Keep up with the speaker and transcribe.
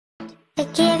I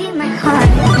gave you my heart.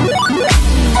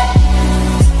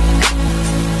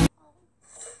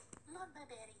 Love my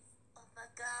berries. Oh my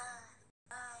god.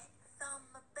 I found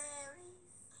my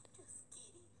berries. Just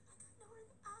kidding.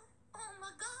 Oh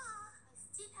my god. I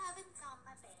still haven't found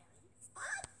my berries.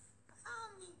 What? I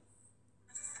found me.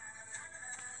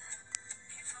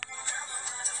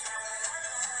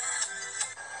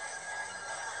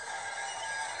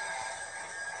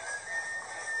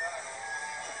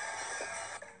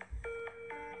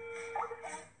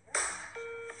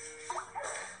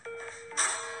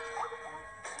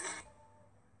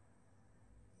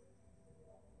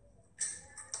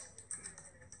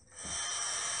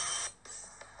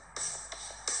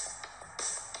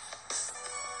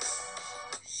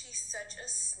 She's such a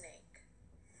snake.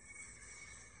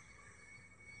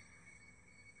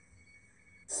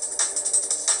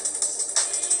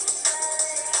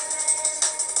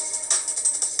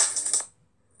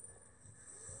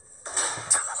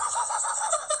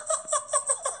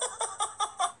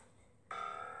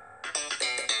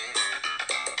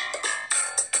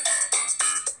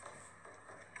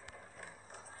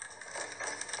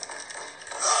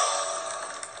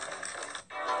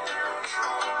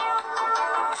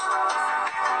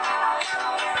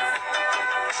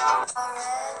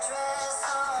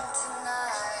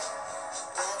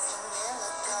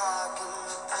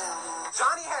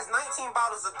 Johnny has 19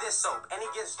 bottles of this soap, and he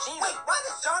gets Gina. Wait, why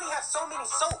does Johnny have so many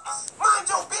soaps? Mind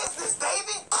your business,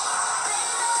 David!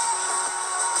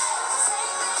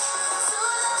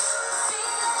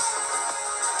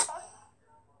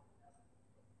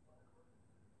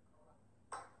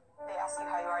 They ask you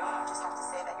how you are, you just have to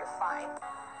say that you're fine.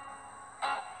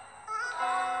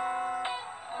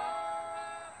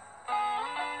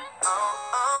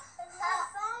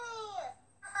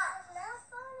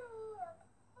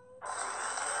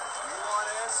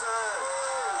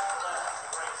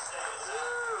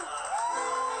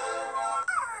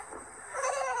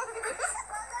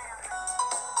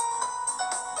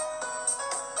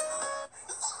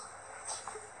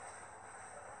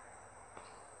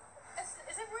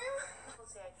 Is it real? People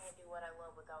say I can't do what I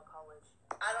love without college.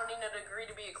 I don't need a degree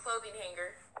to be a clothing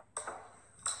hanger.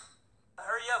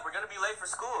 Hurry up, we're gonna be late for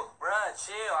school. Bruh,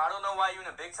 chill. I don't know why you're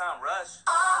in a big time rush.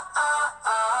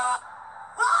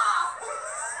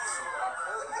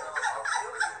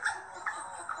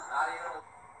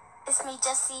 It's me,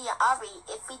 Jesse and Ari.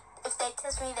 If they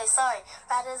test me, they sorry.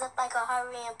 Riders up like a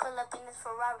hurry and pull up in this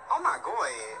Ferrari. Oh my, go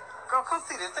ahead. Girl, come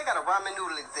see this. They got a ramen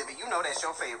noodle exhibit. You know that's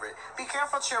your favorite. Be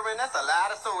careful, children. That's a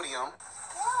lot of sodium.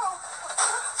 Whoa!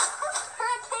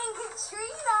 Hurricane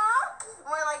Katrina!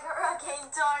 More like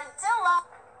Hurricane Tortilla.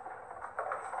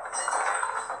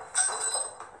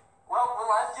 Well, when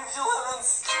life gives you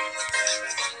lemons.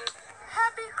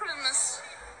 Happy Christmas.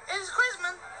 It's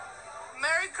Christmas.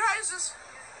 Merry Crisis.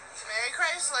 Merry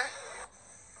Chrysler.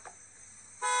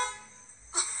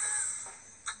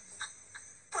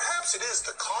 Perhaps it is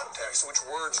the context in which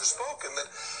words are spoken that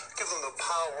give them the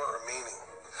power or meaning.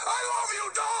 I love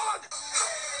you, dog!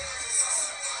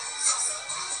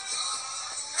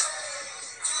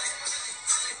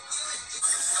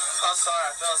 I'm sorry,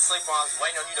 I fell asleep while I was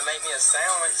waiting on you to make me a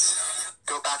sandwich.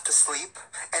 Go back to sleep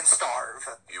and starve.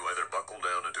 You either buckle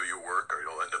down and do your work, or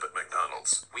you'll end up at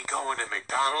McDonald's. We going to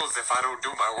McDonald's if I don't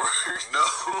do my work? No.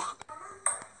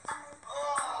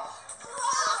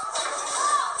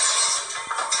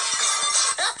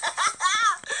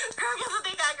 Girl, guess what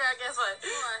they got, girl? Guess what?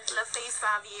 La face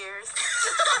 5 years.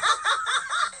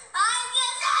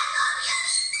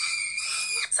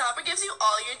 Sopper gives you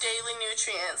all your daily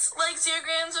nutrients, like 0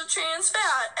 grams of trans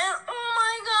fat, and oh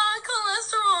my god,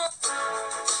 cholesterol.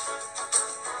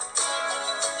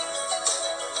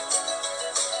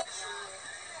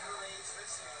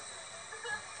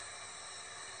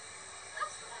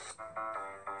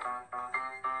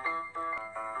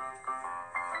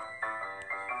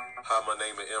 Hi, my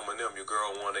name is Eminem. Your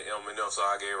girl wanted Eminem, so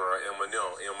I gave her an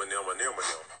Eminem.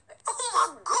 Oh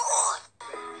my God!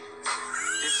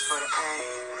 This is for the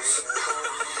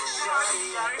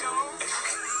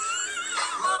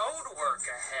Road work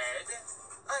ahead.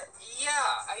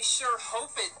 Yeah, I sure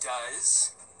hope it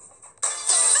does.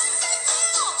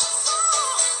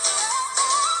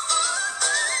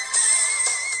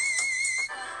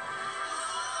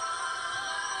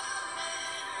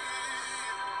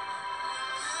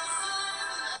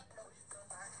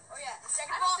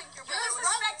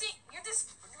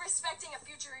 Respecting a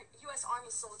future U.S. Army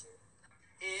soldier.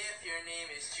 If your name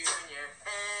is Junior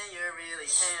and you're really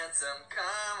handsome,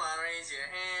 come on, raise your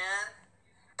hand.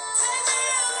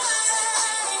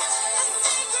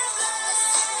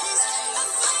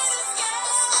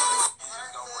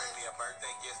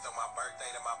 On my birthday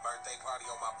to my birthday party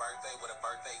on my birthday with a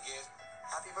birthday gift.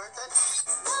 Happy birthday.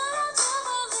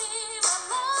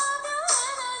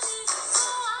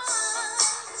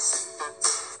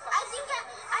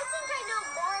 I think I know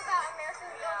more about American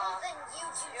Girl than you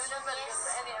do. You know better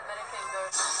than any American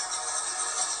girl.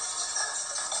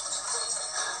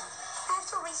 I have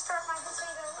to restart my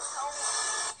potatoes.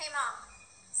 Hey, Mom.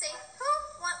 Say, who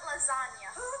want lasagna?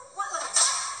 Who want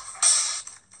lasagna?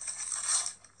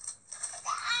 The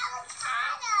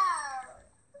avocado.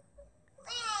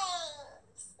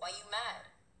 Thanks. Why you mad?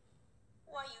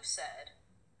 Why you sad?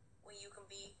 When you can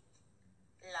be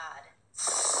glad.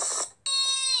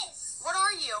 What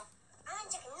are you? I'm a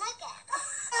chicken nugget.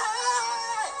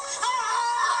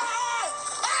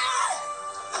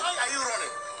 Why are you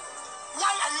running?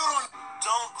 Why are you running?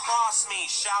 Don't cross me.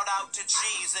 Shout out to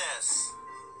Jesus.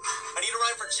 I need to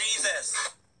run for Jesus.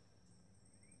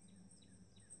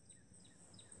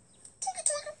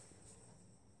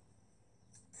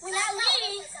 When I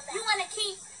leave, you want to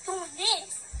keep doing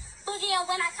this. But then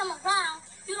when I come around,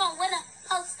 you don't want to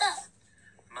post up.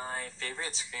 My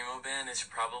favorite screamo band is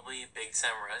probably Big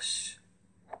Sam Rush.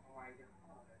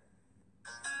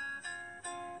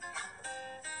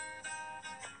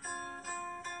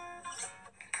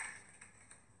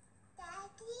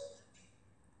 Daddy?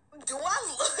 Do I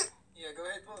look? Yeah, go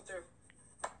ahead, pull it through.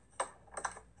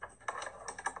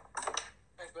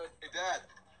 Thanks, bud. Hey, Dad,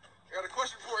 I got a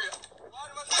question for you.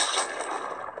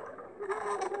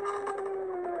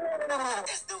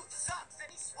 This dude sucks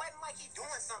and he's sweating like he's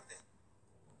doing something.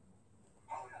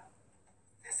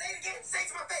 Say it again. Say it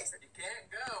to my face. You can't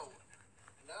go.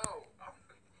 No.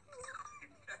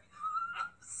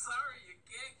 Sorry, you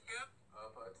can't go. A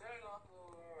potato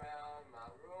flew around my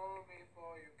room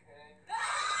before you came.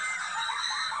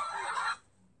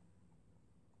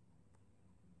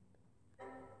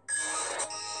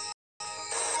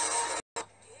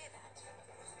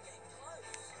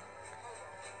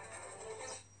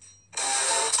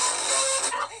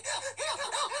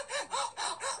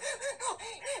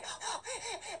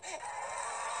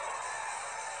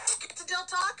 Get to Del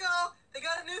Taco. They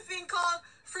got a new thing called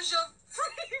free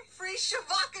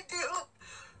shavacadoo.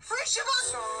 Free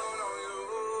shavacadoo.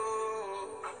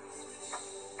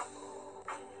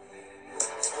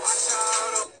 Watch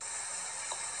out.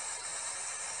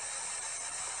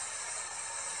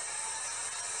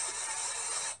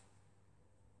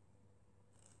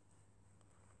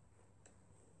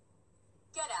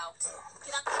 Get out.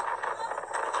 Get out.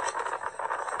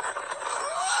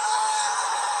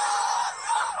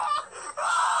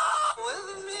 With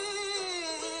me.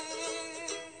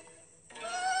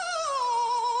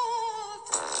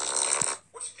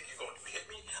 What you think you're going to hit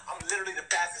me? I'm literally the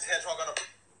fastest hedgehog on the...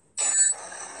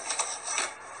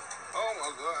 Oh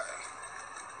my God.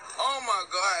 Oh my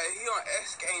God, he on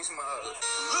X Games mode. Look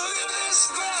at this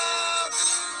stuff.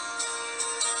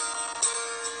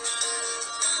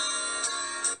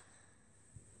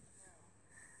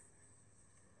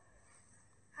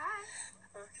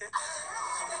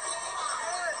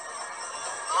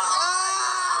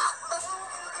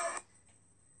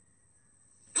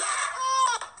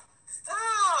 Stop! I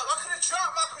could have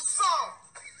dropped my croissant.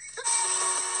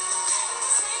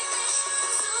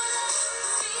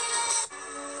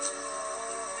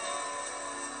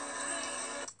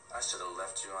 I should have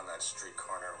left you on that street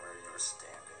corner where you were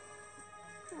standing.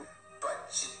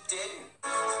 But you didn't.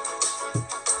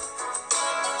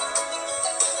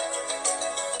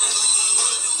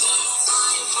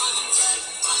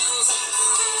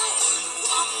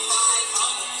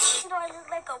 Do I look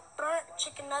like a burnt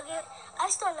chicken nugget? I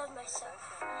still love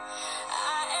myself.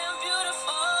 I am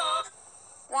beautiful.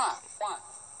 Why? Why?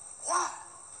 Why?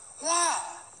 Why?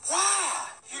 Why?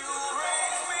 You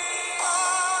raise me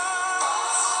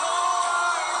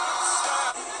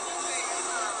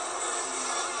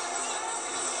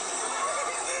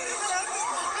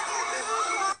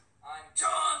I'm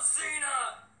John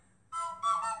Cena.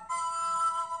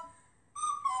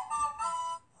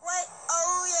 Wait,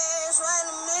 oh yes, wait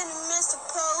a minute, Mr.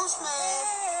 Postman.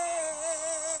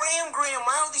 Graham,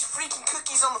 why are all these freaking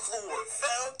cookies on the floor?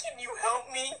 Phil, can you help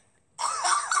me?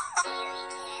 Baby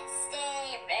can't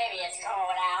stay, baby, it's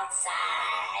cold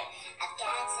outside. I've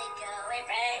got to go away,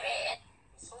 baby. I'm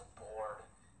so bored.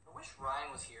 I wish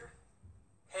Ryan was here.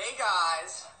 Hey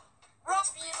guys.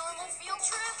 Must be a normal field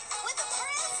trip with a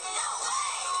prince? No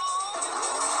way!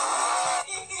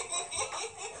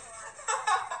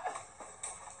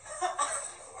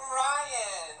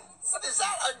 Ryan, is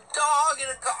that a dog in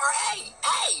a car? Hey,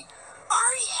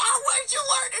 where'd you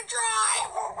learn to drive?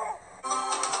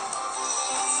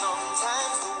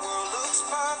 Sometimes the world looks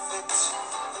perfect.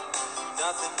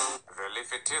 Nothing. Really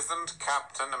If it isn't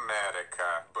Captain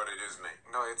America. But it is me.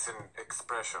 No, it's an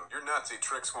expression. Your Nazi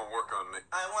tricks won't work on me.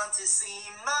 I want to see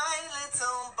my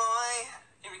little boy.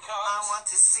 Here he I comes. want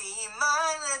to see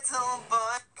my little boy.